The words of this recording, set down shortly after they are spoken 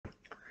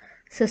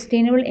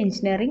Sustainable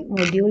Engineering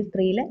Module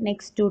 3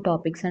 next two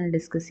topics are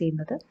discussed.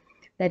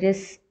 That is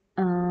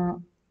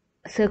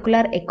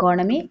circular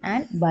economy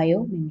and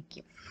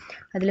biomimicking.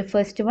 The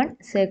first one,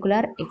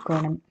 circular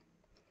economy.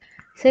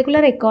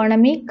 Circular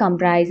economy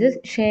comprises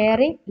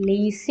sharing,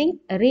 leasing,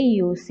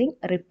 reusing,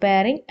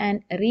 repairing and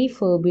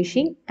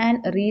refurbishing and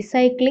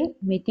recycling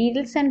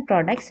materials and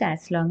products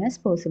as long as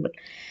possible.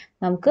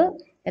 നമുക്ക്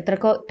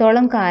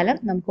എത്രത്തോളം കാലം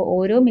നമുക്ക്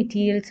ഓരോ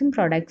മെറ്റീരിയൽസും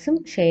പ്രൊഡക്ട്സും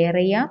share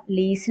ചെയ്യാം,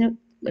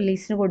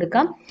 ലീസിന്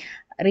കൊടുക്കാം,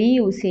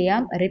 reuse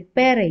ചെയ്യാം,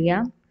 repair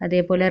ചെയ്യാം,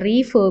 അതേപോലെ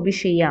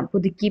റീഫേർബിഷ് ചെയ്യാം,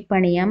 പുതുക്കി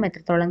പണിയാം,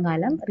 എത്രത്തോളം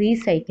കാലം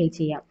റീസൈക്കിൾ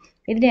ചെയ്യാം.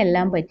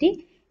 ഇതിനെല്ലാം പറ്റി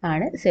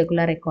ആണ്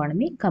സർക്കുലർ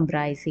എക്കോണമി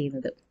കംപ്രൈസ്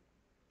ചെയ്യുന്നത്.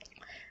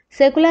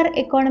 Circular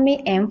economy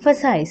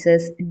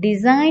emphasizes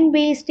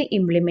design-based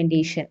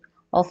implementation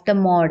of the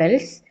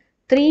model's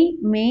three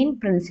main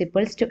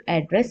principles to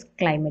address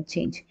climate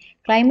change.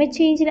 Climate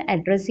change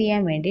address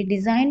ചെയ്യാൻ വേണ്ടി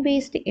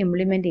design-based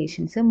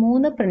implementations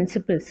മൂന്ന്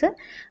principles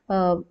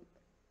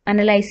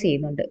അനലൈസ്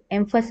ചെയ്യുന്നുണ്ട്,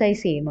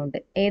 എംഫസൈസ് ചെയ്യുന്നുണ്ട്.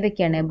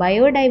 ഏതൊക്കെയാണ്?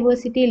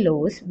 Biodiversity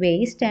loss,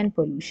 waste and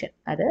pollution.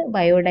 അത്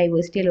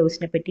biodiversity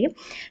ലോസിനെ പറ്റിയും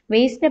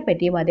വേസ്റ്റിനെ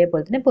പറ്റിയും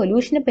അതേപോലെ തന്നെ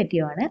പൊല്യൂഷനെ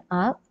പറ്റിയുമാണ്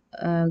ആ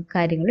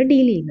കാര്യങ്ങൾ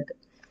ഡീൽ ചെയ്യുന്നത്.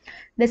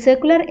 The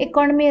circular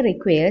economy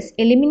requires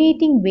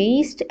eliminating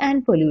waste and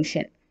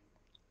pollution.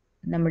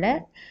 നമ്മുടെ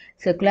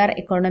circular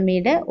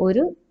economyയുടെ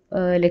ഒരു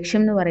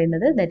ലക്ഷ്യം എന്ന്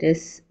പറയുന്നത്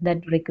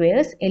that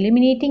requires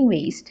eliminating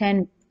waste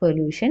and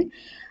pollution,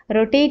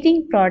 rotating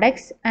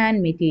products and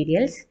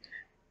materials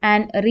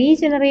and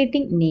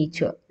regenerating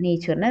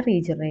nature-നെ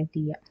regenerate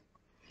ചെയ്യുക.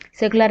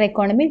 Circular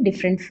economy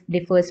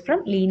differs from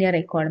linear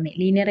economy.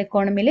 Linear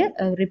economy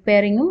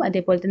റിപ്പയറിങ്ങും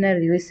അതേപോലെ തന്നെ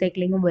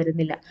റീസൈക്ലിങ്ങും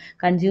വരുന്നില്ല.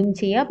 കൺസ്യൂം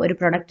ചെയ്യുക, ഒരു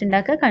പ്രൊഡക്റ്റ്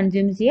ഉണ്ടാക്കുക,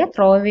 കൺസ്യൂം ചെയ്യുക,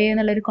 ത്രോ അവേ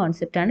എന്നുള്ളൊരു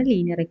കോൺസെപ്റ്റാണ്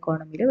ലീനിയർ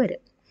എക്കോണമിയിൽ വരിക.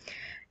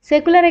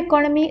 Circular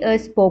economy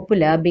is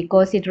popular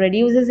because it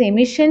reduces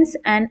emissions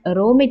and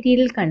raw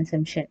material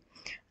consumption.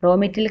 Raw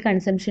material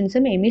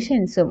consumptionsum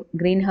emissionsom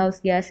greenhouse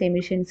gas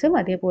emissionsom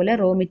അതേപോലെ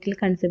raw material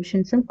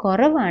consumptionsum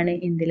കുറവാണ്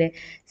ഇതിലെ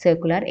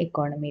circular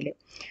economy.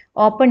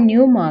 Open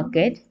new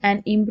market and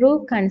improve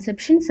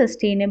consumption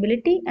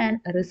sustainability and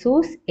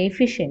resource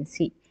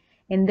efficiency.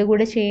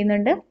 എന്തുകൂടെ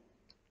ചെയ്യുന്നുണ്ട്?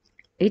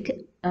 It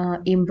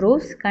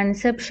improves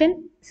consumption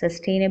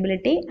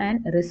sustainability and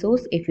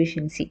resource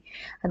efficiency.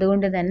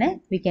 അതുകൊണ്ട് തന്നെ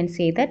we can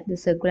say that the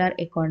circular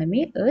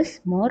economy is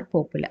more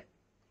popular.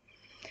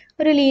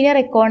 ഒരു linear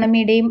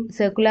എക്കോണമിയുടെയും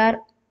circular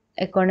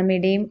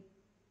എക്കോണമിയുടെയും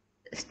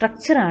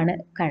സ്ട്രക്ചറാണ്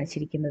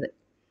കാണിച്ചിരിക്കുന്നത്.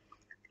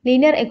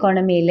 Linear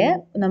എക്കോണമിയിൽ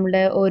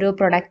നമ്മുടെ ഓരോ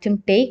പ്രൊഡക്റ്റും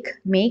take,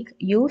 make,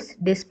 use,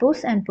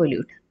 dispose and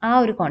pollute, ആ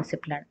ഒരു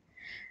കോൺസെപ്റ്റിലാണ്.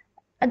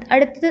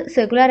 അടുത്തത്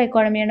സർക്കുലർ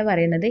എക്കോണമിയാണ്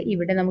പറയുന്നത്.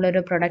 ഇവിടെ നമ്മൾ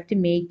ഓരോ പ്രൊഡക്റ്റ്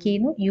മേക്ക്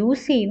ചെയ്യുന്നു,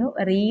 യൂസ് ചെയ്യുന്നു,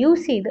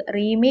 റീയൂസ് ചെയ്ത്,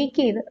 റീമേക്ക്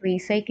ചെയ്ത്,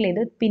 റീസൈക്കിൾ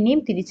ചെയ്ത്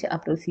പിന്നെയും തിരിച്ച് ആ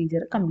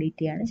പ്രൊസീജിയർ കംപ്ലീറ്റ്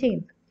ചെയ്യുകയാണ്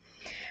ചെയ്യുന്നത്.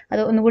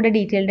 അത് ഒന്നുകൂടെ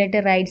ഡീറ്റെയിൽഡ് ആയിട്ട്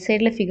റൈറ്റ്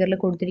സൈഡിലെ ഫിഗറിൽ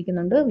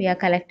കൊടുത്തിരിക്കുന്നുണ്ട്. V R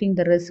collecting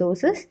the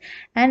resources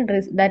and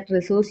that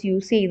resource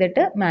use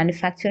ചെയ്തിട്ട്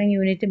മാനുഫാക്ചറിങ്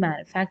യൂണിറ്റ്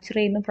മാനുഫാക്ചർ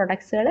ചെയ്യുന്നു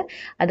പ്രൊഡക്ട്സുകൾ,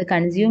 അത്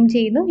കൺസ്യൂം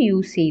ചെയ്യുന്നു,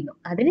 യൂസ് ചെയ്യുന്നു.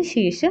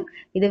 അതിനുശേഷം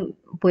ഇത്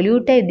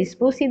പൊല്യൂട്ടായി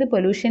ഡിസ്പോസ് ചെയ്ത്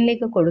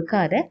പൊല്യൂഷനിലേക്ക്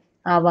കൊടുക്കാതെ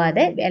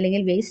ആവാതെ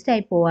അല്ലെങ്കിൽ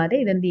വേസ്റ്റായി പോവാതെ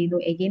ഇതെന്ത് ചെയ്യുന്നു?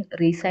 എഗെയിൻ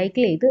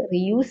റീസൈക്കിൾ ചെയ്ത്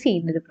റീയൂസ്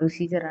ചെയ്യുന്ന ഒരു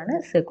പ്രൊസീജിയറാണ്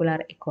സർക്കുലർ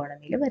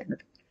എക്കോണമിയിൽ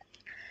വരുന്നത്.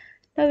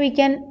 Now we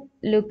can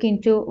look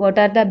into what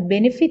are the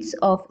benefits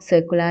of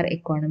circular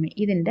economy.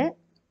 ഇതിൻ്റെ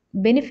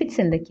ബെനിഫിറ്റ്സ്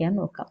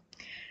എന്തൊക്കെയാണെന്ന് നോക്കാം.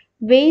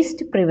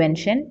 Waste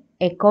prevention,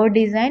 echo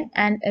design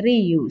and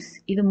reuse,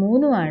 ഇത്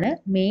മൂന്നുമാണ്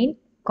മെയിൻ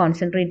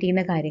കോൺസെൻട്രേറ്റ്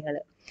ചെയ്യുന്ന കാര്യങ്ങൾ.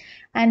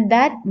 And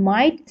that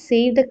might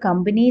save the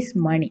companies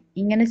മണി.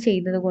 ഇങ്ങനെ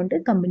ചെയ്യുന്നത് കൊണ്ട്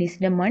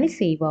കമ്പനീസിൻ്റെ മണി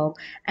സേവ് ആവും.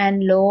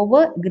 And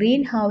lower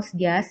green house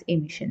gas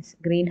emissions,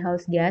 green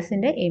house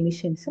ഗ്യാസിൻ്റെ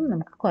എമിഷൻസും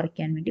നമുക്ക്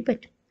കുറയ്ക്കാൻ വേണ്ടി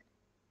പറ്റും.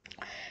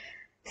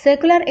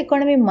 Circular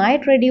economy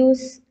might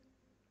reduce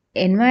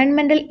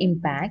environmental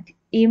impact,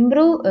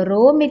 improve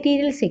raw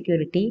material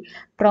security,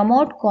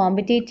 promote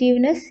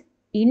competitiveness,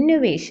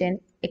 innovation,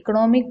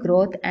 economic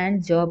growth and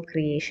job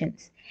creations.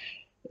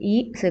 ഈ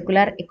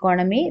circular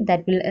economy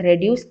that will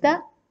reduce the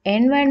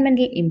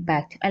environmental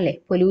impact, അല്ലേ?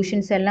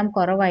 Pollutions എല്ലാം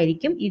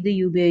കുറവായിരിക്കും ഇത്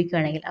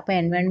ഉപയോഗിക്കുകയാണെങ്കിൽ. അപ്പോൾ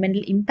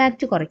environmental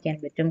impact കുറയ്ക്കാൻ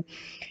പറ്റും.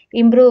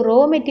 ഇംപ്രൂവ് റോ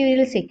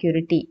മെറ്റീരിയൽ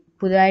സെക്യൂരിറ്റി,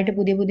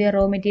 പുതിയ പുതിയ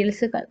റോ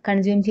മെറ്റീരിയൽസ്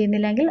കൺസ്യൂം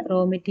ചെയ്യുന്നില്ലെങ്കിൽ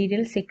റോ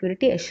മെറ്റീരിയൽ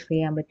സെക്യൂരിറ്റി അഷ്യൂർ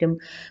ചെയ്യാൻ പറ്റും.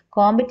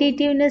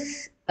 കോമ്പറ്റേറ്റീവ്നെസ്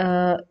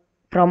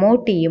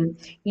പ്രൊമോട്ട് ചെയ്യും,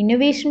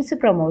 ഇന്നൊവേഷൻസ്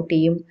പ്രൊമോട്ട്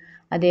ചെയ്യും,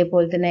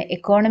 അതേപോലെ തന്നെ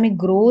എക്കോണമിക്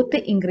ഗ്രോത്ത്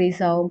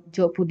ഇൻക്രീസ് ആവും,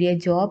 പുതിയ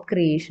ജോബ്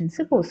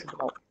ക്രിയേഷൻസ് പോസിബിൾ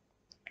ആവും.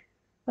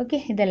 ഓക്കെ,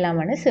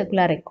 ഇതെല്ലാമാണ്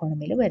സർക്കുലർ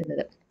എക്കോണമിയിൽ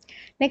വരുന്നത്.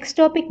 നെക്സ്റ്റ്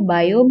ടോപ്പിക്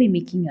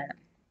ബയോമിമിക്കിംഗ് ആണ്.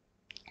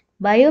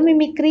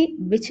 Biomimicry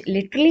which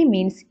literally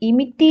means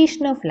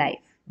imitation of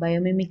life.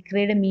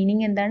 ബയോമിമിക്രിയുടെ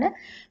meaning എന്താണ്?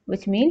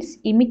 Which means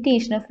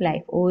imitation of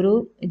life, ഓരോ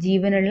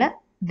ജീവനുള്ള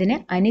ഇതിനെ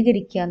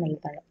അനുകരിക്കുക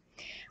എന്നുള്ളതാണ്.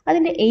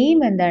 അതിൻ്റെ എയിം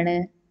എന്താണ്?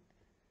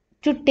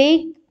 To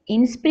take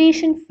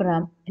inspiration from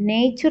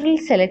natural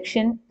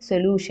selection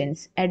solutions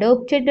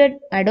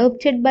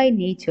adopted by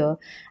nature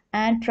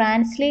and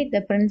translate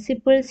the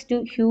principles to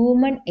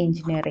human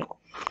engineering.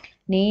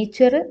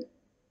 Nature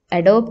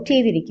adopt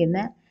ചെയ്തിരിക്കുന്ന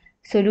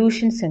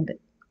solutions ഉണ്ട്,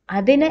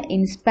 അതിനെ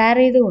ഇൻസ്പയർ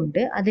ചെയ്തുകൊണ്ട്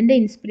അതിൻ്റെ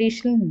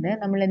ഇൻസ്പിറേഷനിൽ നിന്ന്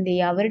നമ്മൾ എന്ത്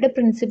ചെയ്യുക, അവരുടെ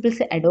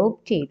പ്രിൻസിപ്പിൾസ്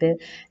അഡോപ്റ്റ് ചെയ്ത്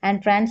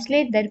and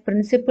translate that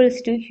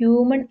principles to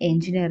human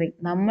engineering,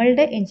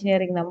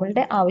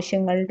 നമ്മളുടെ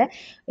ആവശ്യങ്ങളുടെ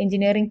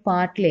എഞ്ചിനീയറിംഗ്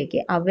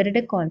പാർട്ടിലേക്ക്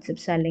അവരുടെ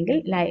കോൺസെപ്റ്റ്സ് അല്ലെങ്കിൽ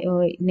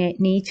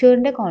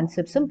നേച്ചറിൻ്റെ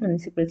കോൺസെപ്റ്റ്സും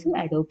പ്രിൻസിപ്പിൾസും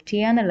അഡോപ്റ്റ്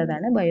ചെയ്യുക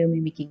എന്നുള്ളതാണ്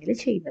ബയോമിമിക്കിങ്ങിൽ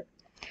ചെയ്യുന്നത്.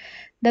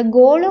 The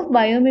goal of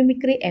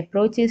biomimicry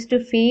approach is to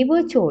favor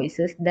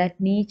choices that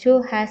nature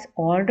has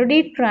already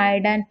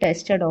tried and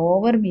tested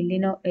over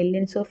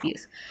millions of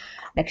years.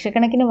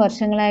 ലക്ഷക്കണക്കിന്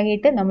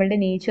വർഷങ്ങളായിട്ട് നമ്മളുടെ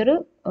നേച്ചർ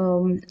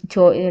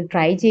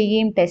ട്രൈ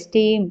ചെയ്യുകയും ടെസ്റ്റ്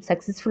ചെയ്യുകയും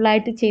സക്സസ്ഫുൾ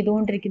ആയിട്ട്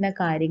ചെയ്തുകൊണ്ടിരിക്കുന്ന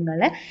കാര്യങ്ങൾ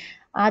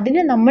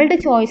അതിനെ നമ്മളുടെ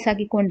ചോയ്സ്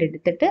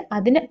ആക്കിക്കൊണ്ടെടുത്തിട്ട്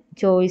അതിനെ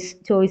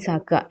ചോയ്സ്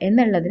ആക്കുക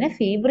എന്നുള്ളതിനെ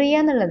ഫേവർ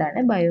ചെയ്യുക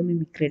എന്നുള്ളതാണ്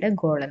ബയോമിമിക്രിയുടെ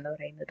ഗോൾ എന്ന്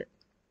പറയുന്നത്.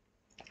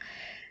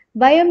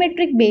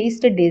 Biometric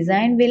based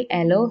design will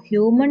allow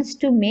humans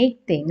to make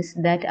things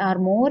that are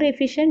more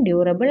efficient,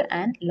 durable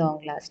and long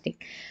lasting.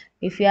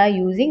 If you are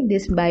using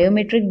this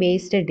biometric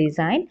based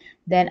design,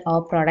 then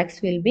our products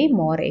will be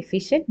more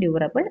efficient,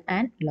 durable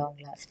and long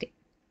lasting.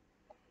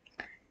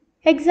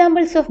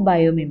 Examples of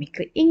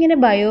biomimicry. ഇങ്ങനെ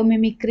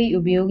biomimicry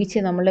ഉപയോഗിച്ച്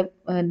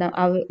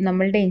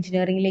നമ്മളുടെ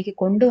എഞ്ചിനീയറിംഗിലേക്ക്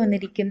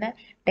കൊണ്ടുവന്നിരിക്കുന്ന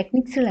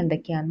ടെക്നിക്സുകൾ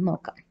എന്തൊക്കെയാണെന്ന്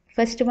നോക്കാം.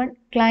 First one,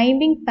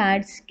 climbing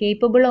pads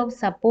capable of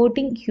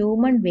supporting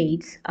human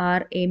weights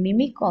are a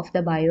mimic of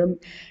the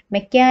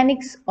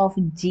biomechanics of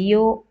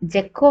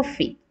gecko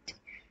feet.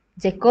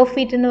 Gecko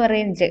feet എന്ന്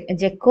പറയുന്ന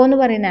Dzeko എന്ന്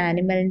പറയുന്ന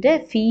ആനിമലിൻ്റെ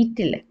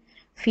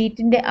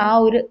ഫീറ്റിൻ്റെ ആ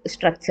ഒരു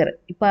സ്ട്രക്ചർ,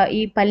 ഇപ്പോൾ ഈ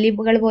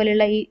പല്ലികൾ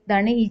പോലെയുള്ള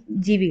ഇതാണ് ഈ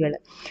ജീവികൾ.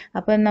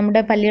 അപ്പോൾ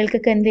നമ്മുടെ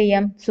പല്ലികൾക്കൊക്കെ എന്ത്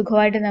ചെയ്യാം,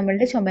 സുഖമായിട്ട്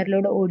നമ്മളുടെ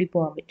ചുമരിലൂടെ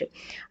ഓടിപ്പോകാൻ പറ്റും.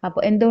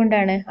 അപ്പോൾ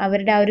എന്തുകൊണ്ടാണ്,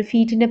 അവരുടെ ആ ഒരു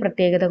ഫീറ്റിൻ്റെ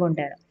പ്രത്യേകത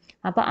കൊണ്ടാണ്.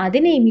 അപ്പോൾ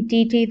അതിനെ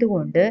ഇമിറ്റേറ്റ്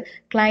ചെയ്തുകൊണ്ട്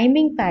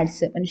ക്ലൈംബിംഗ്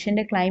പാഡ്സ്,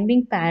 മനുഷ്യൻ്റെ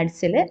ക്ലൈംബിംഗ്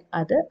പാഡ്സിൽ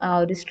അത് ആ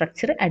ഒരു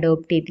സ്ട്രക്ചർ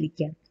അഡോപ്റ്റ്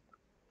ചെയ്തിരിക്കുകയാണ്.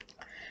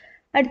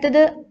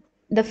 അടുത്തത്,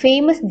 the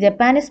famous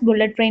Japanese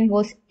bullet train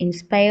was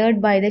inspired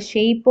by the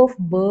shape of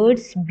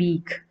birds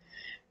beak.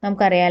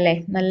 നമുക്കറിയാം അല്ലേ,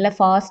 നല്ല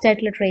ഫാസ്റ്റ്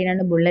ആയിട്ടുള്ള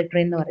ട്രെയിനാണ് ബുള്ളറ്റ്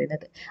ട്രെയിൻ എന്ന്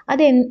പറയുന്നത്.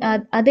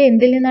 അത്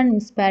എന്തിൽ നിന്നാണ്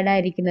ഇൻസ്പയർഡ്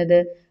ആയിരിക്കുന്നത്,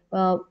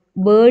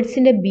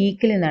 ബേർഡ്സിൻ്റെ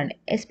ബീക്കിൽ നിന്നാണ്.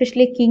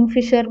 എസ്പെഷ്യലി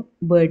കിങ്ഫിഷർ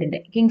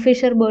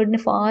ബേർഡിന്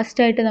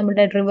ഫാസ്റ്റായിട്ട്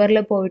നമ്മുടെ റിവറിൽ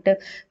പോയിട്ട്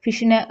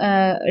ഫിഷിനെ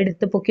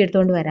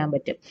പൊക്കിയെടുത്തുകൊണ്ട് വരാൻ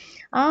പറ്റും.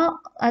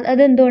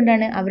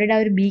 അതെന്തുകൊണ്ടാണ്, അവരുടെ ആ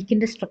ഒരു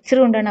ബീക്കിൻ്റെ സ്ട്രക്ചർ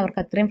കൊണ്ടാണ്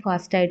അവർക്ക് അത്രയും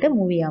ഫാസ്റ്റായിട്ട്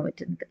മൂവ് ചെയ്യാൻ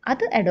പറ്റുന്നത്.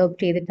 അത്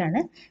അഡോപ്റ്റ്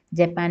ചെയ്തിട്ടാണ്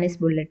ജപ്പാനീസ്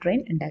ബുള്ളറ്റ്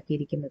ട്രെയിൻ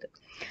ഉണ്ടാക്കിയിരിക്കുന്നത്.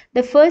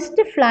 The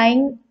first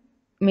flying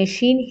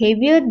machine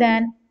heavier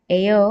than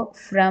air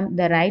from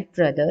the right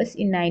brothers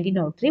in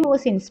 1903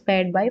 was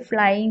inspired by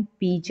flying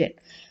പീജൺ.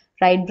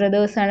 Right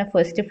brothers ആണ്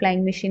ഫസ്റ്റ്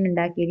ഫ്ലൈയിങ് മെഷീൻ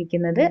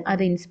ഉണ്ടാക്കിയിരിക്കുന്നത്.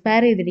 അത്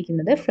ഇൻസ്പയർ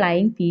ചെയ്തിരിക്കുന്നത്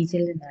ഫ്ലൈയിങ്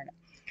പീജിൽ നിന്നാണ്.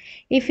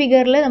 ഈ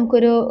ഫിഗറിൽ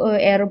നമുക്കൊരു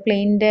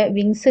എയർപ്ലെയിനിൻ്റെ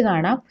വിങ്സ്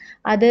കാണാം.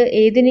 അത്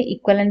ഏതിന്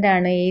ഇക്വലൻ്റ്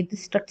ആണ്, ഏത്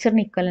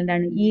സ്ട്രക്ചറിന് ഇക്വലൻ്റ്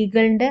ആണ്,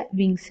 ഈഗിളിൻ്റെ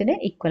വിങ്സിന്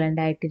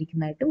ഇക്വലൻ്റ്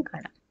ആയിട്ടിരിക്കുന്നതായിട്ടും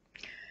കാണാം.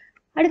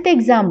 അടുത്ത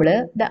example,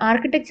 the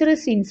architecture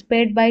is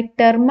inspired by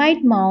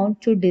termite mount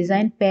to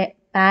design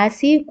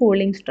passive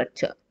cooling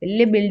structure.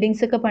 വലിയ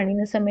ബിൽഡിങ്സ് ഒക്കെ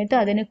പണിയുന്ന സമയത്ത്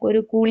അതിന്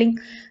ഒരു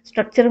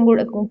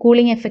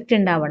കൂളിംഗ് എഫക്റ്റ്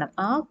ഉണ്ടാവണം.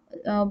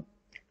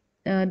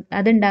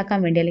 അതുണ്ടാക്കാൻ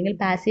വേണ്ടി, അല്ലെങ്കിൽ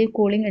പാസീവ്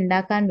കൂളിംഗ്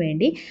ഉണ്ടാക്കാൻ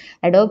വേണ്ടി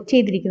അഡോപ്റ്റ്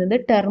ചെയ്തിരിക്കുന്നത്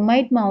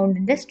ടെർമൈറ്റ്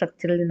മൗണ്ടിൻ്റെ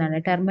സ്ട്രക്ചറിൽ നിന്നാണ്.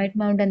 ടെർമൈറ്റ്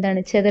മൗണ്ട്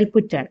എന്താണ്,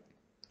 ചെതൽപ്പുറ്റാണ്.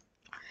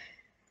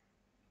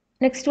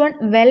 Next one,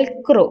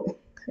 Velcro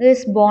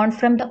is born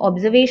from the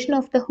observation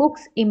of the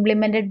hooks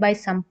implemented by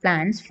some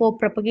plants for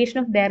propagation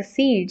of their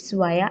seeds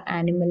via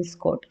animal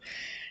scot.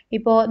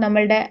 ഇപ്പോൾ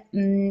നമ്മൾ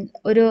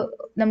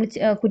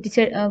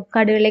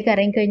കടകളിലേക്ക്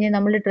ഇറങ്ങിക്കഴിഞ്ഞാൽ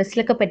നമ്മളുടെ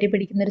ഡ്രസ്സിലൊക്കെ പറ്റി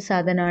പിടിക്കുന്ന ഒരു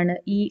സാധനമാണ്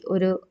ഈ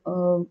ഒരു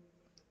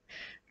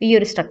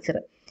സ്ട്രക്ചർ.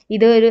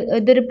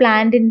 ഇതൊരു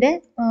പ്ലാന്റിൻ്റെ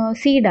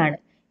സീഡാണ്.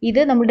 ഇത്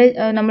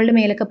നമ്മളുടെ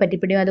മേലൊക്കെ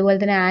പറ്റിപ്പിടിക്കും. അതുപോലെ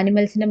തന്നെ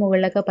ആനിമൽസിൻ്റെ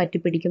മുകളിലൊക്കെ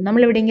പറ്റിപ്പിടിക്കും.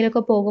 നമ്മൾ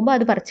എവിടെയെങ്കിലുമൊക്കെ പോകുമ്പോൾ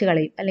അത് പറിച്ച്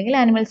കളയും, അല്ലെങ്കിൽ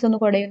ആനിമൽസ് ഒന്ന്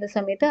കുടയുന്ന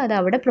സമയത്ത് അത്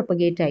അവിടെ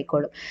പ്രൊപ്പഗേറ്റ്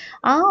ആയിക്കോളും.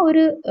 ആ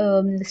ഒരു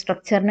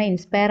സ്ട്രക്ചറിനെ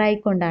ഇൻസ്പയർ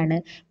ആയിക്കൊണ്ടാണ്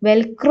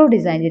വെൽക്രോ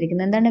ഡിസൈൻ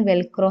ചെയ്തിരിക്കുന്നത്. എന്താണ്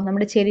വെൽക്രോ?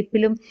 നമ്മുടെ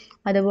ചെരുപ്പിലും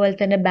അതുപോലെ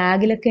തന്നെ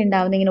ബാഗിലൊക്കെ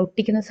ഉണ്ടാവുന്ന ഇങ്ങനെ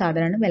ഒട്ടിക്കുന്ന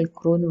സാധനമാണ്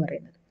വെൽക്രോ എന്ന്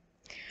പറയുന്നത്.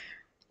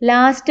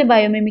 Last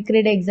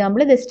ബയോമിമിക്രിയുടെ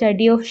example, the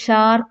study of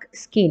shark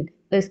skin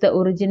is the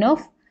origin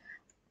of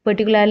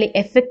particularly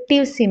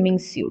effective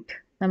swimming suit.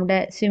 നമ്മുടെ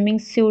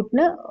സ്വിമ്മിങ്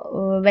സ്യൂട്ടിന്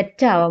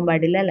വെറ്റാവാൻ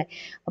പാടില്ല അല്ലേ.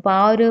 അപ്പോൾ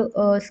ആ ഒരു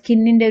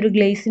സ്കിന്നിൻ്റെ ഒരു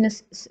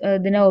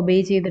ഇതിനെ ഒബേ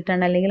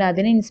ചെയ്തിട്ടാണ്, അല്ലെങ്കിൽ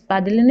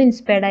അതിൽ നിന്ന്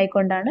ഇൻസ്പയർഡ്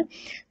ആയിക്കൊണ്ടാണ്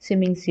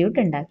സ്വിമ്മിങ് സ്യൂട്ട്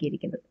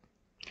ഉണ്ടാക്കിയിരിക്കുന്നത്.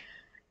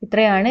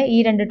 ഇത്രയാണ്, ഈ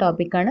 2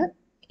 ടോപ്പിക്കാണ്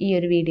ഈ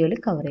ഒരു വീഡിയോയിൽ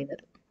കവർ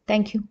ചെയ്യുന്നത്.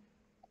 Thank you.